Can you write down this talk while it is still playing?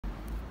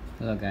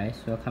Hello guys,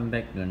 welcome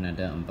back to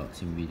another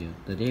unboxing video.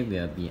 Today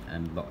we'll be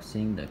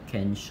unboxing the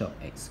Can Shop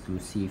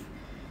exclusive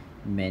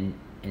MAN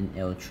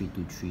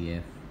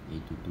A22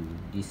 A22.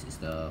 This is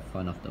the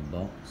front of the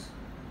box,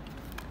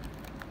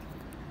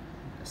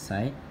 the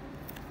side,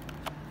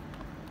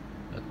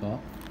 the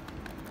top,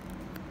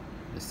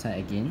 the side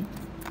again,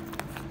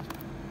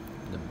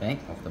 the back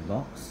of the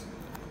box,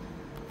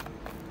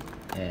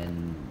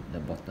 and the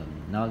bottom.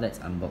 Now let's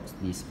unbox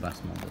this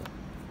bus model.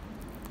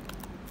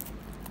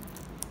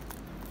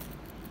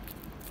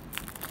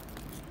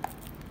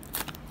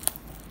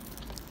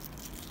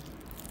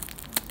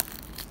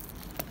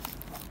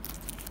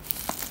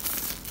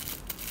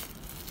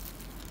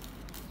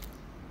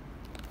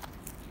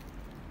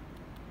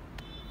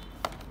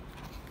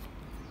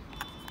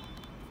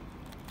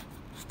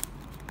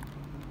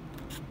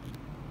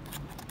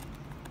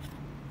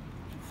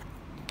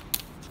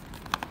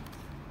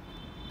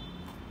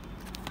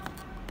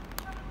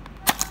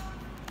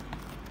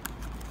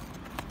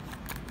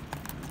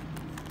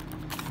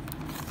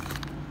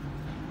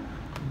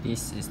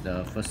 This is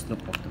the first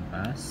look of the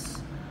bus.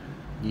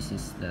 This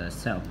is the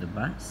side of the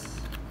bus,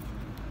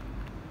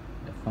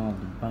 the front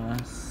of the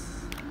bus,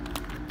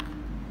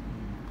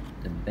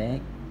 the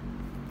back,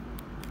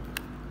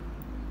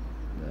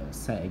 the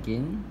side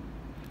again,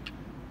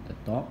 the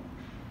top,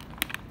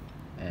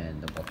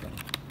 and the bottom.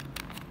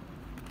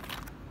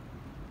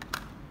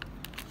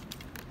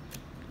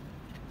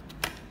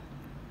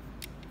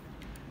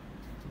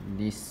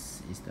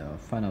 This is the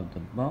front of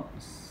the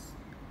box,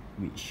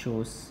 which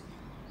shows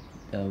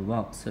the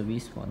route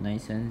service for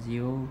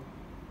 970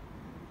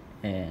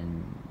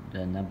 and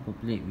the number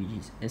plate, which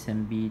is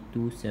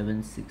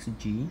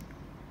SMB276G.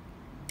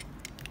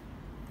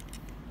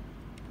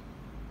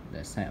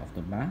 The side of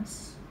the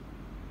bus,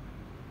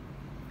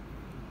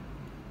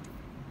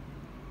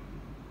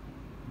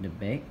 the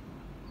back,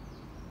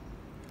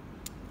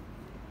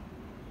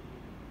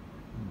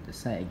 the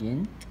side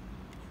again,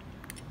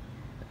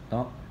 the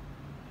top,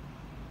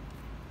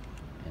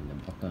 and the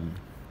bottom.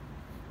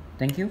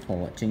 Thank you for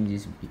watching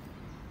this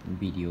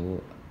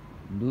video.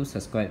 Do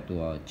subscribe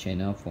to our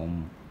channel for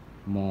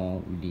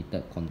more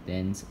related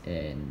contents,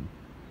 and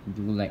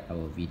do like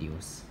our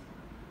videos.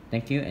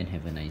 Thank you and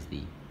have a nice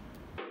day.